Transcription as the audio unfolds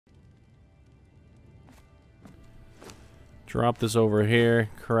Drop this over here.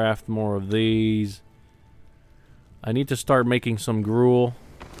 Craft more of these. I need to start making some gruel.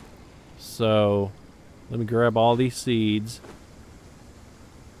 So, let me grab all these seeds.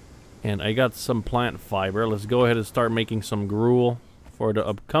 And I got some plant fiber. Let's go ahead and start making some gruel for the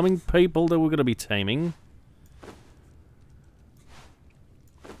upcoming people that we're going to be taming.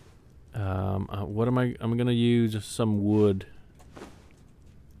 What am I'm going to use some wood.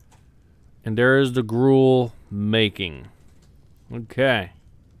 And there is the gruel making. Okay.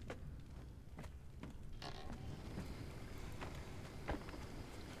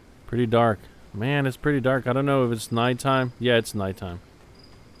 Pretty dark. Man, it's pretty dark. I don't know if it's nighttime. Yeah, it's nighttime.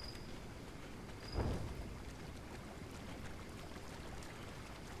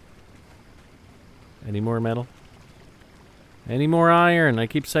 Any more metal? Any more iron? I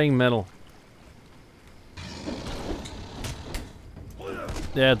keep saying metal.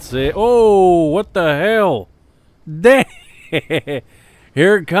 That's it. Oh, what the hell? Damn!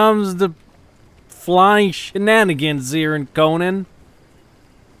 Here comes the flying shenanigans here in Conan.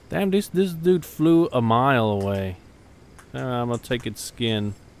 Damn, this dude flew a mile away. I'm gonna take its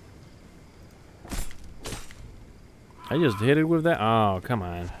skin. I just hit it with that. Oh, come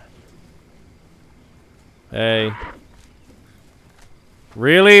on. Hey.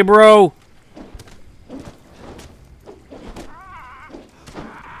 Really, bro?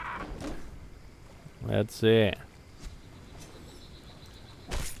 That's it.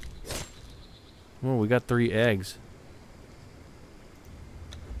 Oh, we got 3 eggs.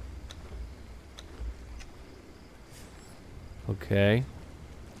 Okay.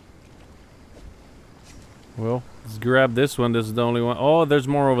 Well, let's grab this one. This is the only one. Oh, there's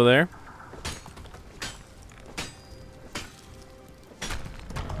more over there.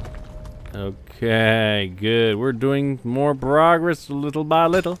 Okay, good. We're doing more progress little by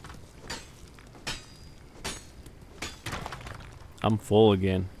little. I'm full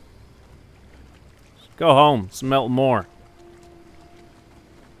again. Let's go home. Smelt more.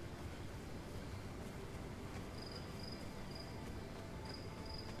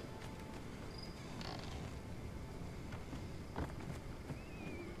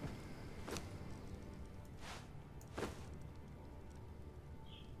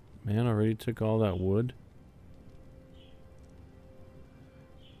 Man, I already took all that wood.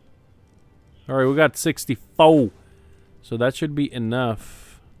 Alright, we got 64. So that should be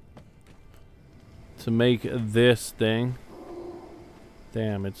enough to make this thing.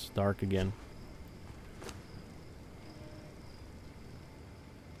 Damn, it's dark again.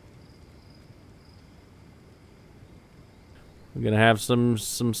 We're gonna have some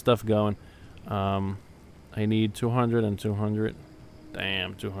stuff going. I need 200 and 200.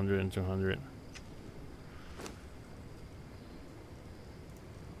 Damn, 200 and 200.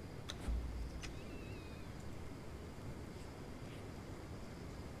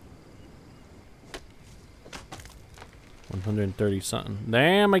 $130 something.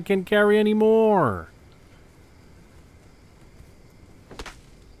 Damn, I can't carry any more.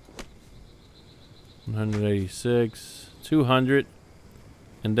 $186, 200,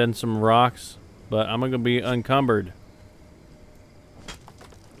 and then some rocks. But I'm gonna be encumbered.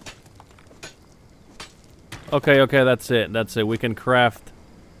 Okay, that's it. That's it. We can craft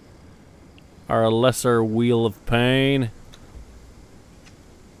our lesser wheel of pain.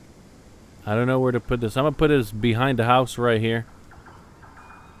 I don't know where to put this. I'm gonna put this behind the house right here.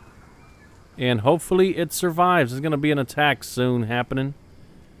 And hopefully it survives. There's gonna be an attack soon happening.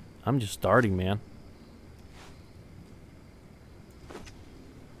 I'm just starting, man.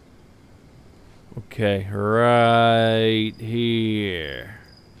 Okay, right here.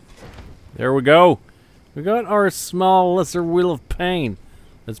 There we go. We got our small lesser wheel of pain.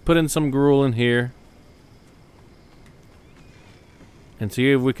 Let's put in some gruel in here. And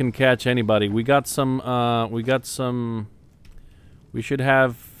see if we can catch anybody. We got some, we should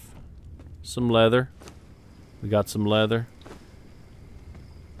have some leather. We got some leather.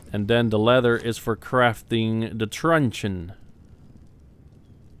 And then the leather is for crafting the truncheon.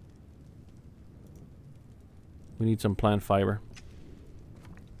 We need some plant fiber.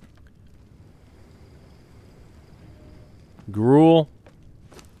 Gruel.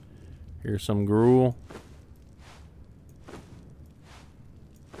 Here's some gruel.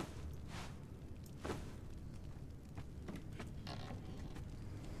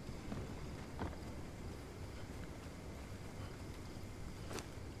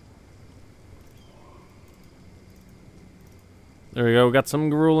 There we go, we got some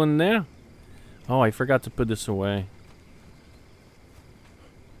gruel in there. Oh, I forgot to put this away.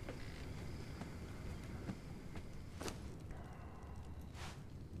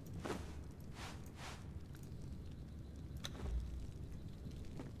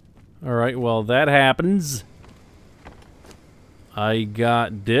 Alright, well, that happens. I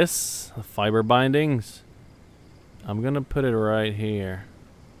got this. Fiber bindings. I'm gonna put it right here.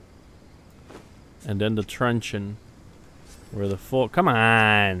 And then the truncheon. Where the 4... Come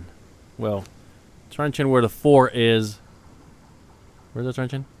on! Well, truncheon where the 4 is. Where's the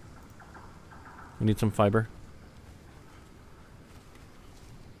truncheon? We need some fiber.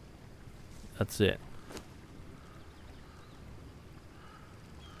 That's it.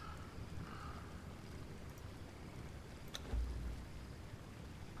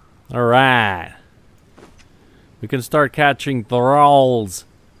 Alright. We can start catching thralls.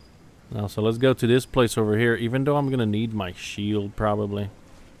 Now, so let's go to this place over here, even though I'm gonna need my shield, probably.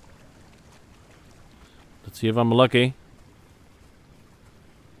 Let's see if I'm lucky.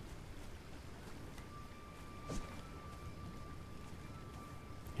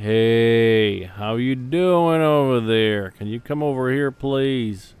 Hey, how you doing over there? Can you come over here,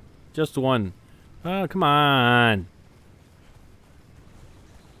 please? Just one. Oh, come on.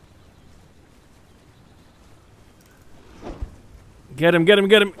 Get him, get him,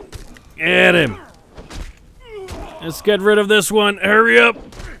 get him. Get him. Let's get rid of this one. Hurry up.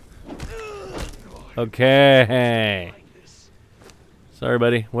 Okay. Sorry,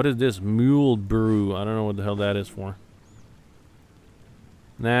 buddy. What is this? Mule brew. I don't know what the hell that is for.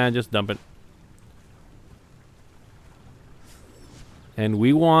 Nah, just dump it. And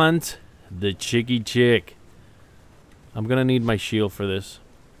we want the chicky chick. I'm gonna need my shield for this.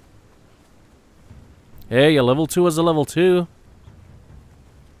 Hey, a level 2 is a level 2.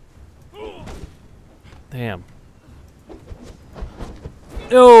 Damn.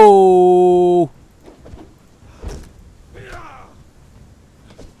 Oh!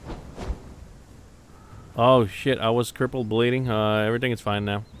 Oh shit, I was crippled, bleeding. Everything is fine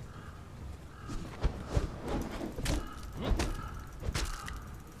now.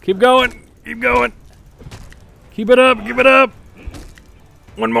 Keep going! Keep going! Keep it up! Keep it up!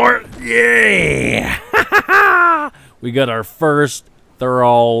 One more! Yeah! We got our first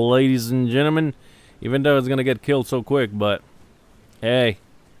thrall, ladies and gentlemen. Even though it's gonna get killed so quick, but hey,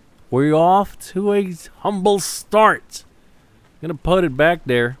 we're off to a humble start. Gonna put it back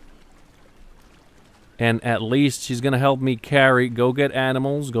there. And at least she's gonna help me carry, go get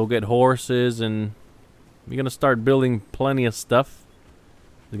animals, go get horses, and we're gonna start building plenty of stuff.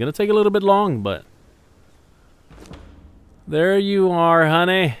 It's gonna take a little bit long, but there you are,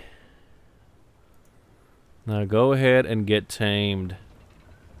 honey. Now go ahead and get tamed.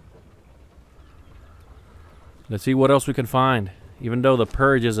 Let's see what else we can find. Even though the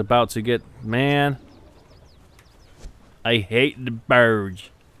purge is about to get... Man. I hate the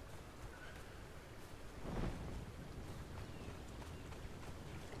purge.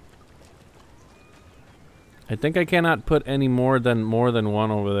 I think I cannot put any more than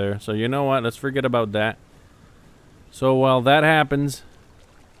one over there. So you know what? Let's forget about that. So while that happens,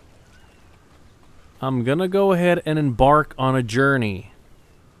 I'm gonna go ahead and embark on a journey.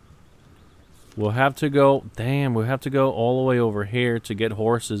 We'll have to go... Damn, we'll have to go all the way over here to get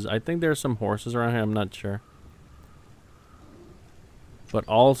horses. I think there's some horses around here. I'm not sure. But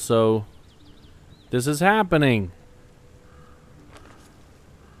also, this is happening.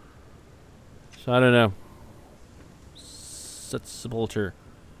 So I don't know. Set sepulcher.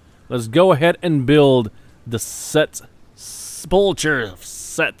 Let's go ahead and build the set sepulcher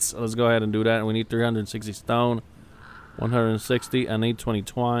sets. Let's go ahead and do that. We need 360 stone. 160. I need 20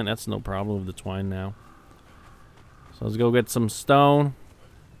 twine. That's no problem with the twine now. So let's go get some stone.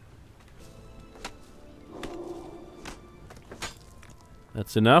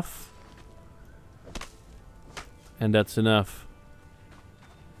 That's enough. And that's enough.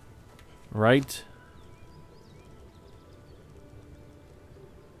 Right?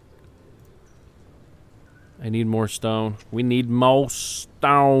 I need more stone. We need more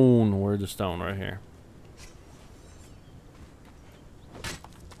stone. Where's the stone? Right here.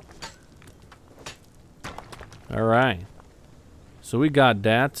 Alright. So we got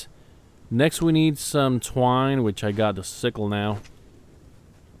that. Next we need some twine, which I got the sickle now.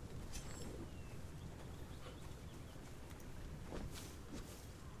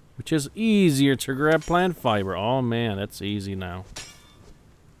 Which is easier to grab plant fiber. Oh man, that's easy now.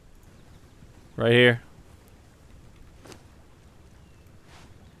 Right here.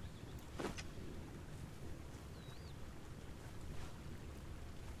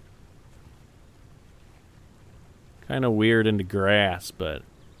 Kind of weird in the grass, but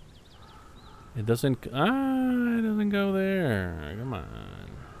it doesn't. It doesn't go there. Come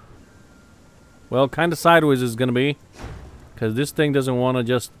on. Well, kind of sideways is gonna be, because this thing doesn't want to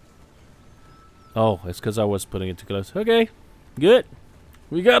just. Oh, it's because I was putting it too close. Okay, good.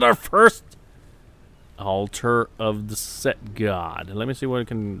 We got our first altar of the set god. Let me see what I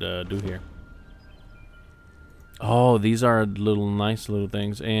can do here. Oh, these are little nice little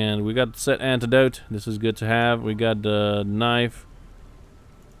things. And we got set antidote. This is good to have. We got the knife.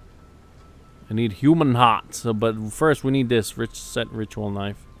 I need human heart. So, but first we need this set ritual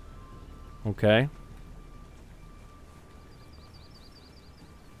knife. Okay.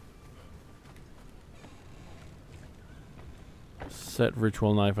 Set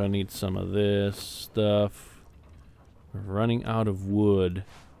ritual knife. I need some of this stuff. We're running out of wood.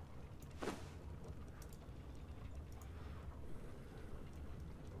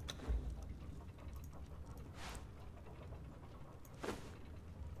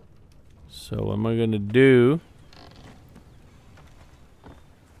 So what am I gonna do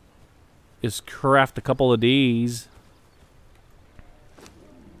is craft a couple of these.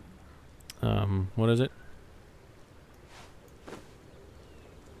 What is it?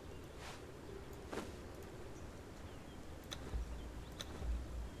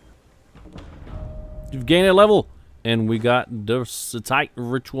 You've gained a level, and we got the tight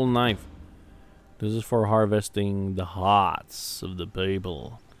ritual knife. This is for harvesting the hearts of the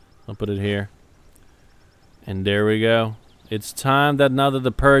people. I'll put it here. And there we go. It's time that now that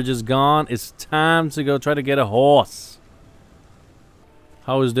the purge is gone, it's time to go try to get a horse.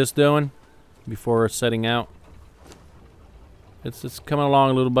 How is this doing before setting out? It's coming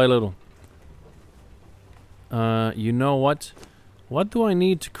along little by little. You know what? What do I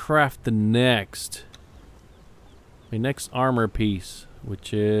need to craft the next? My next armor piece,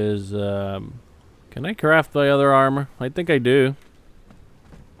 which is, can I craft my other armor? I think I do.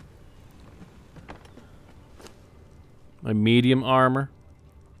 My medium armor.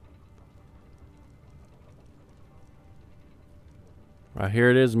 Right here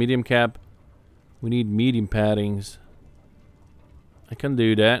it is, medium cap. We need medium paddings. I can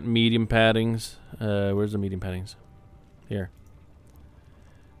do that, medium paddings. Where's the medium paddings? Here.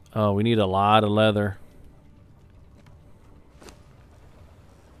 Oh, we need a lot of leather.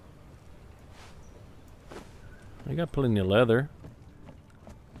 I got plenty of leather.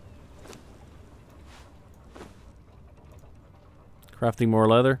 Crafting more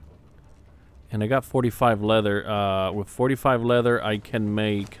leather. And I got 45 leather. With 45 leather, I can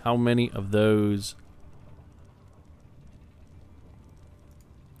make how many of those?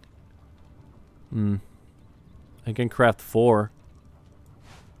 I can craft 4.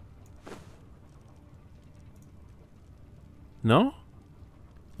 No?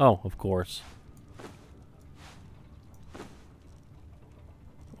 Oh, of course.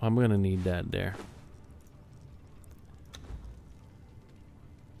 I'm gonna need that there.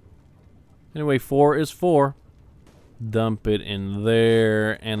 Anyway, 4 is 4. Dump it in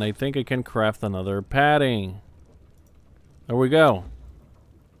there, and I think I can craft another padding. There we go.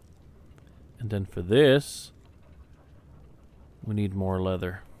 And then for this, we need more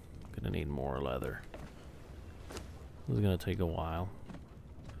leather. Gonna need more leather. This is gonna take a while.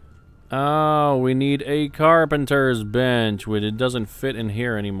 Oh, we need a carpenter's bench, which it doesn't fit in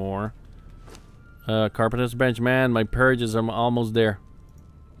here anymore. Carpenter's bench, man, my purge is almost there.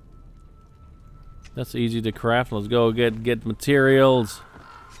 That's easy to craft. Let's go get materials.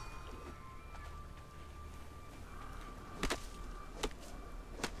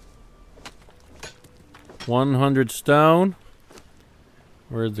 $100 stone.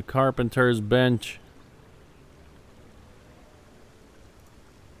 Where's the carpenter's bench?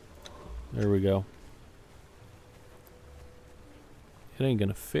 There we go. It ain't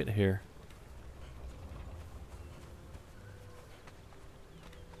gonna fit here.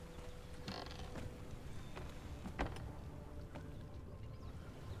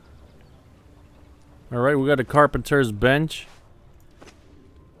 Alright, we got a carpenter's bench.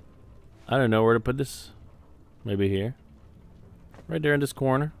 I don't know where to put this. Maybe here. Right there in this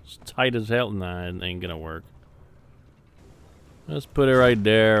corner. It's tight as hell. Nah, it ain't gonna work. Let's put it right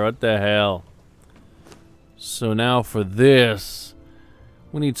there. What the hell? So now for this,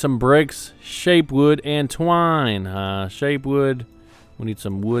 we need some bricks, shape wood, and twine. Shape wood. We need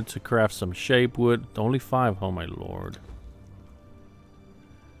some wood to craft some shape wood. Only 5. Oh my lord.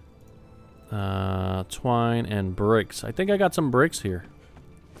 Twine and bricks. I think I got some bricks here.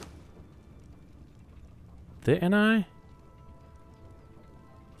 Didn't I?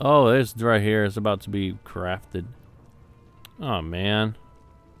 Oh, this right here is about to be crafted. Oh man.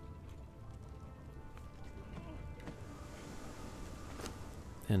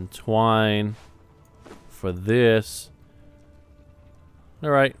 And twine for this.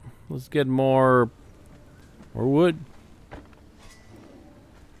 Alright, let's get more wood.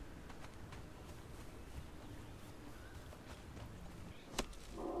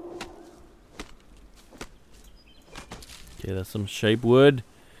 Okay, that's some shape wood.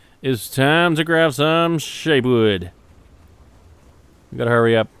 It's time to grab some shape wood. We gotta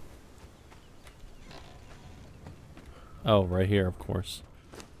hurry up. Oh, right here, of course.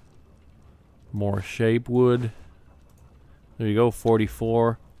 More shape wood. There you go,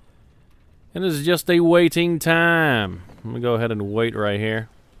 44. And it's just a waiting time. I'm gonna go ahead and wait right here.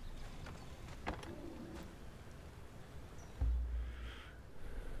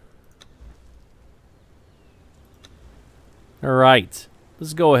 Alright.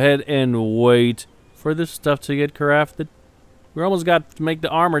 Let's go ahead and wait for this stuff to get crafted. We almost got to make the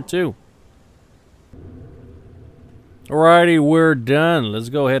armor too. Alrighty, we're done. Let's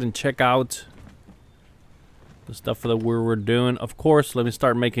go ahead and check out the stuff that we're doing. Of course, let me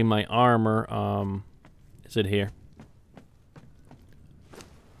start making my armor. Is it here?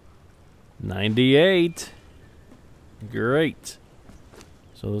 98. Great.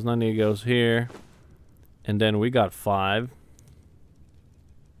 So those 98 goes here. And then we got 5.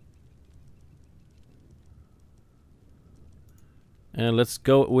 And let's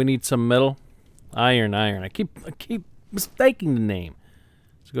go. We need some metal. Iron. I keep mistaking the name.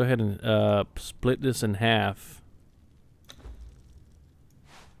 Let's go ahead and split this in half.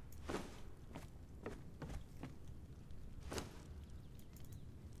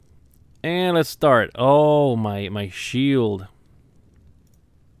 And let's start. Oh, my shield.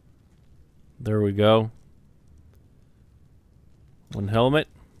 There we go. 1 helmet.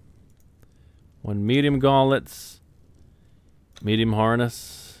 1 medium gauntlets. Medium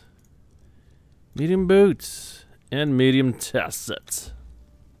harness. Medium boots. And medium chest sets.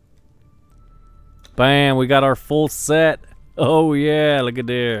 Bam, we got our full set. Oh yeah, look at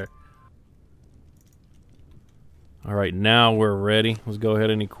there. Alright, now we're ready. Let's go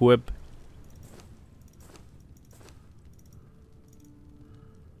ahead and equip.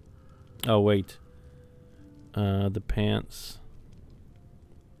 Oh wait. The pants.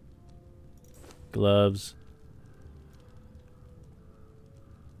 Gloves.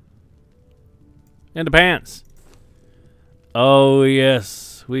 And the pants. Oh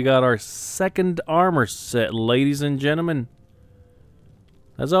yes, we got our second armor set, ladies and gentlemen.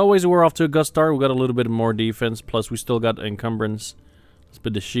 As always, we're off to a good start. We got a little bit more defense, plus we still got encumbrance. Let's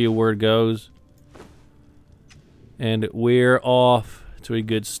put the shield where it goes. And we're off to a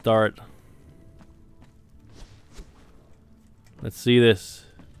good start. Let's see this.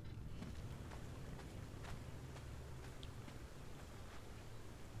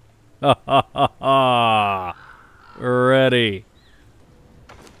 Ha ha ha ha! Ready.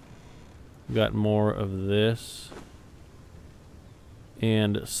 Got more of this.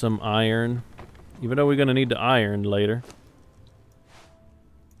 And some iron. Even though we're going to need the iron later.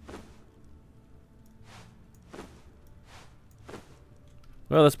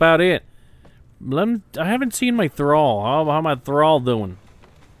 Well, that's about it. I haven't seen my thrall. How my thrall doing?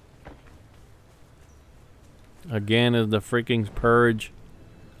 Again is the freaking purge.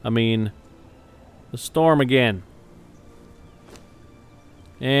 I mean, the storm again.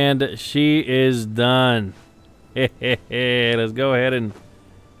 And she is done. Let's go ahead and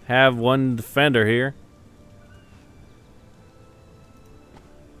have one defender here.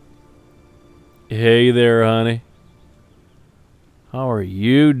 Hey there, honey. How are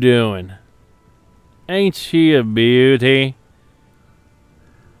you doing? Ain't she a beauty?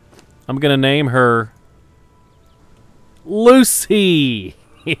 I'm gonna name her Lucy.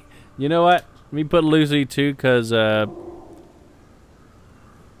 You know what? Let me put Lucy too, cause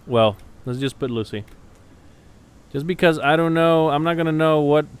well, let's just put Lucy. Just because I don't know, I'm not gonna know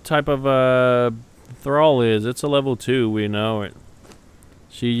what type of thrall is. It's a level 2, we know it.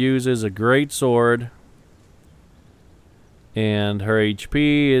 She uses a greatsword, and her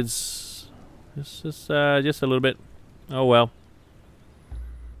HP is just a little bit. Oh well.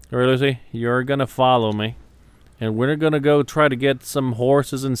 Alright, Lucy, you're gonna follow me, and we're gonna go try to get some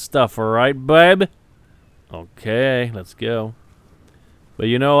horses and stuff. All right, babe? Okay, let's go. But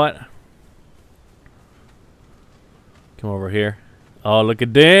you know what? Come over here. Oh, look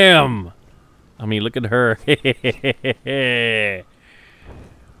at them! I mean, look at her.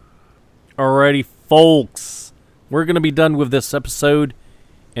 Alrighty, folks. We're going to be done with this episode,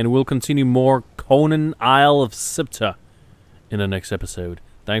 and we'll continue more Conan Isle of Siptah in the next episode.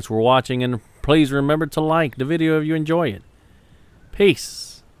 Thanks for watching, and please remember to like the video if you enjoy it. Peace.